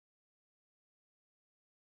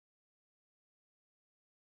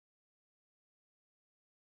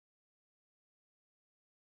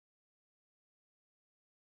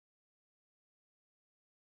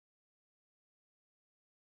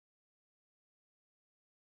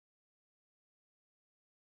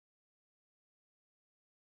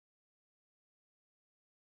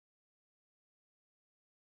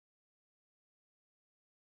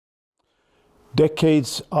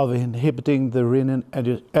Decades of inhibiting the renin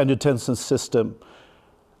angiotensin system.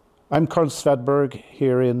 I'm Carl Swedberg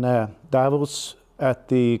here in Davos at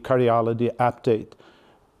the Cardiology update,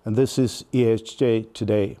 and this is EHJ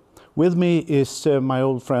Today. With me is my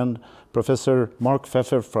old friend, Professor Mark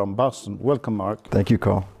Pfeffer from Boston. Welcome, Mark. Thank you,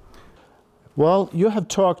 Carl. Well, you have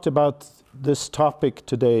talked about this topic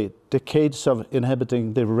today, decades of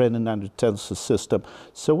inhibiting the renin angiotensin system.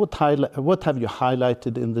 So what have you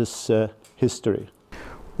highlighted in this history?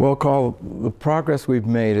 Well, Carl, the progress we've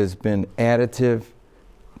made has been additive,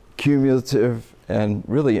 cumulative, and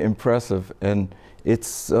really impressive. And it's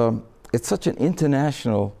such an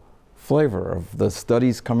international flavor of the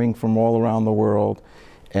studies coming from all around the world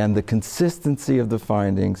and the consistency of the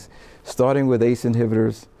findings, starting with ACE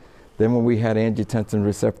inhibitors, then when we had angiotensin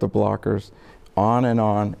receptor blockers, on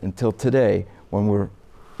until today, when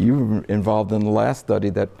you were involved in the last study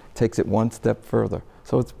that takes it one step further.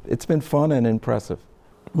 So it's been fun and impressive.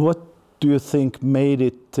 What do you think made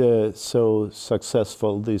it so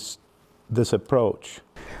successful, this approach?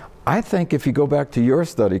 I think if you go back to your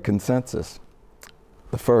study, Consensus,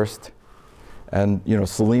 the first, and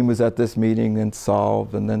Salim was at this meeting, and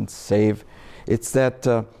Solve, and then Save, it's that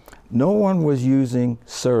no one was using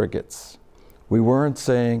surrogates. We weren't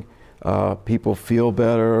saying people feel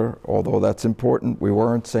better, although that's important. We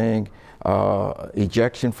weren't saying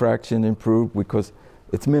ejection fraction improved because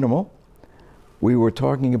it's minimal. We were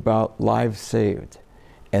talking about lives saved.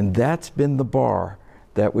 And that's been the bar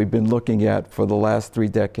that we've been looking at for the last 3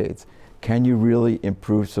 decades. Can you really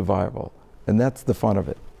improve survival? And that's the fun of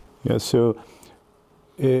it. Yeah, so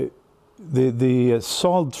the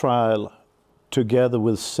SOLVE trial together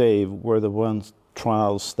with SAVE were the ones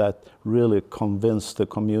trials that really convinced the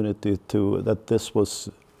community that this was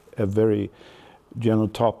a very general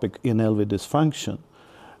topic in LV dysfunction.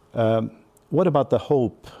 What about the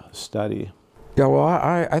HOPE study? Yeah, well,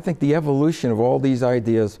 I think the evolution of all these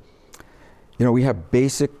ideas, we have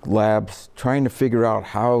basic labs trying to figure out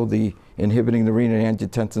how inhibiting the renin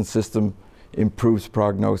angiotensin system improves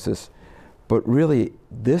prognosis. But really,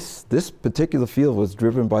 this particular field was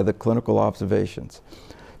driven by the clinical observations.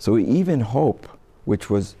 So even HOPE, which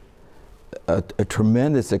was a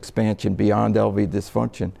tremendous expansion beyond LV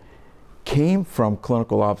dysfunction, came from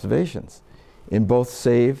clinical observations. In both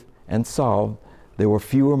SAVE and SOLVE, there were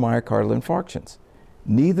fewer myocardial infarctions.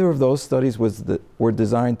 Neither of those studies were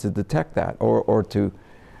designed to detect that, that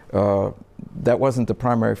wasn't the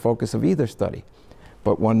primary focus of either study.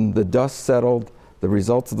 But when the dust settled, the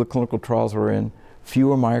results of the clinical trials were in,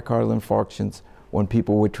 fewer myocardial infarctions when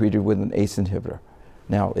people were treated with an ACE inhibitor.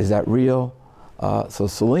 Now, is that real? So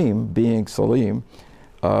Salim, being Salim,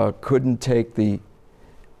 couldn't take the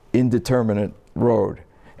indeterminate road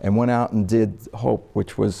and went out and did HOPE,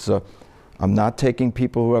 which was, I'm not taking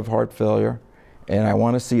people who have heart failure, and I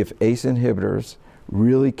want to see if ACE inhibitors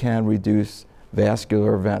really can reduce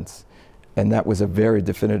vascular events. And that was a very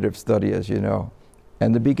definitive study, as you know,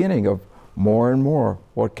 and the beginning of more and more,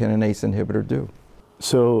 what can an ACE inhibitor do?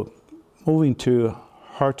 So moving to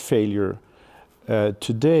heart failure,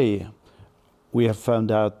 today we have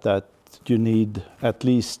found out that you need at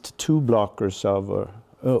least 2 blockers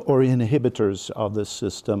or inhibitors of the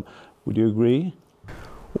system. Would you agree?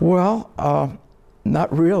 Well,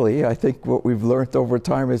 not really. I think what we've learned over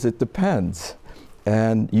time is it depends.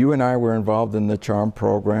 And you and I were involved in the CHARM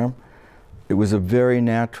program. It was a very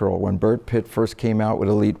natural, when Bert Pitt first came out with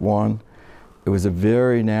Elite 1, it was a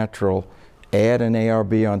very natural add an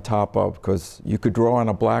ARB on top of, because you could draw on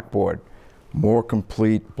a blackboard, more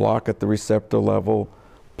complete, block at the receptor level,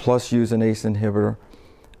 plus use an ACE inhibitor.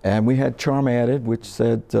 And we had CHARM added, which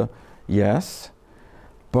said yes.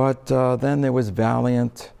 But then there was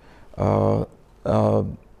Valiant,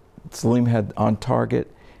 Salim had On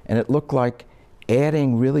Target, and it looked like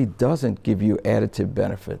adding really doesn't give you additive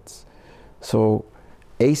benefits. So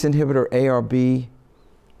ACE inhibitor, ARB,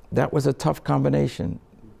 that was a tough combination.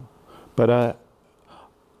 But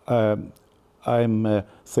I'm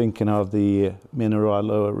thinking of the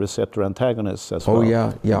mineral receptor antagonists as well.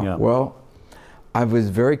 Oh, yeah. Well, I was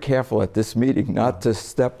very careful at this meeting not to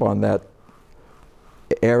step on that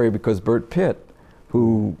area because Bert Pitt,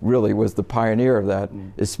 who really was the pioneer of that,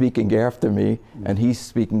 is speaking after me, and he's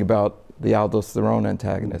speaking about the aldosterone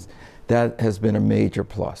antagonist. That has been a major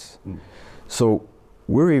plus. So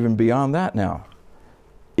we're even beyond that now.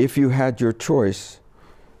 If you had your choice,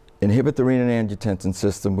 inhibit the renin angiotensin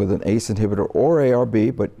system with an ACE inhibitor or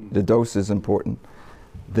ARB, but the dose is important,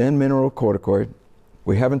 then mineralocorticoid.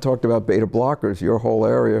 We haven't talked about beta blockers, your whole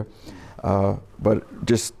area, but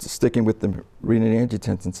just sticking with the renin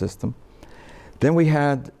angiotensin system. Then we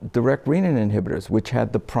had direct renin inhibitors, which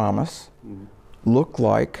had the promise look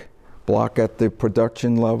like block at the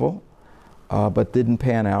production level, but didn't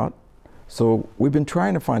pan out. So we've been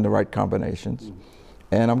trying to find the right combinations.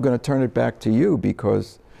 And I'm going to turn it back to you,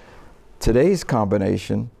 because today's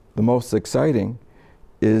combination, the most exciting,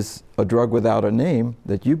 is a drug without a name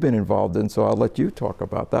that you've been involved in, so I'll let you talk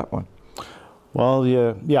about that one. Well,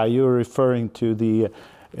 yeah, you're referring to the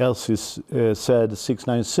LC said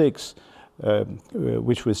 696,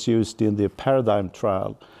 which was used in the Paradigm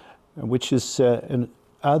trial, which is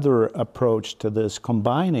another approach to this,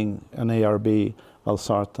 combining an ARB,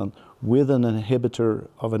 valsartan, with an inhibitor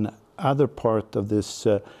of another part of this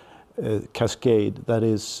cascade, that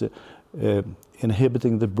is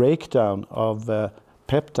inhibiting the breakdown of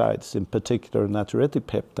peptides, in particular natriuretic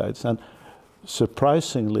peptides. And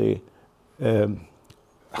surprisingly,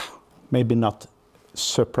 maybe not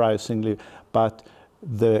surprisingly, but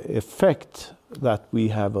the effect that we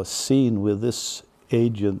have seen with this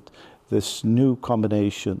agent, this new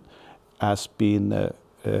combination, has been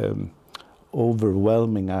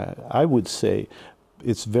overwhelming. I would say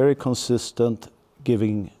it's very consistent,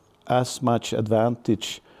 giving as much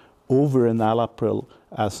advantage over enalapril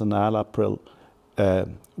as enalapril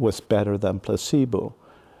was better than placebo.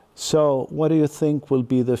 So what do you think will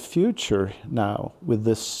be the future now with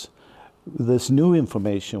this new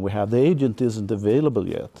information we have? The agent isn't available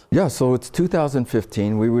yet. Yeah, so it's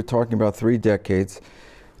 2015. We were talking about 3 decades.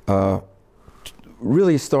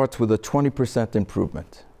 Really starts with a 20%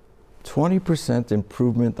 improvement. 20%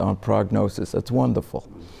 improvement on prognosis. That's wonderful.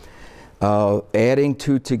 Adding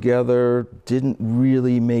 2 together didn't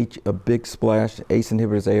really make a big splash. ACE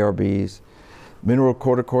inhibitors, ARBs.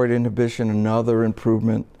 Mineralocorticoid inhibition, another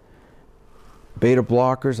improvement. Beta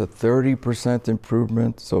blockers, a 30%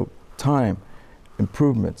 improvement. So time,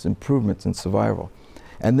 improvements in survival.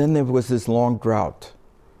 And then there was this long drought.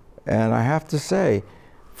 And I have to say,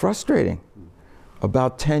 frustrating.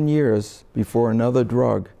 About 10 years before another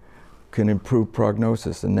drug can improve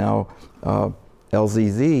prognosis. And now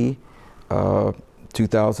LZZ,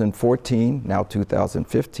 2014, now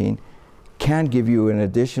 2015, can give you an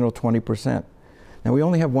additional 20%. Now we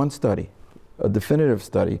only have one study, a definitive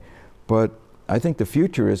study, but I think the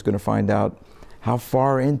future is going to find out how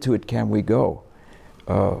far into it can we go.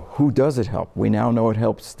 Who does it help? We now know it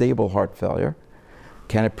helps stable heart failure.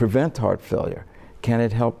 Can it prevent heart failure? Can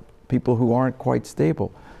it help people who aren't quite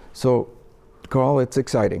stable? So, Carl, it's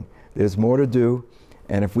exciting. There's more to do,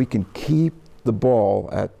 and if we can keep the ball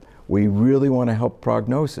at, we really want to help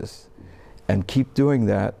prognosis, and keep doing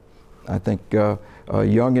that, I think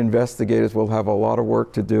young investigators will have a lot of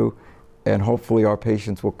work to do, and hopefully our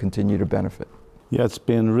patients will continue to benefit. Yeah, it's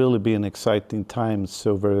really been exciting times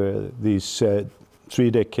over these 3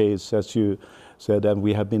 decades, as you said, and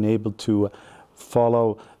we have been able to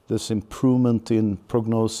follow this improvement in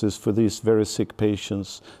prognosis for these very sick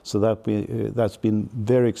patients. So that's been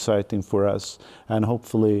very exciting for us, and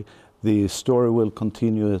hopefully the story will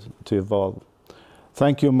continue to evolve.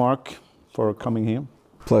 Thank you, Mark, for coming here.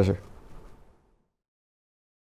 Pleasure.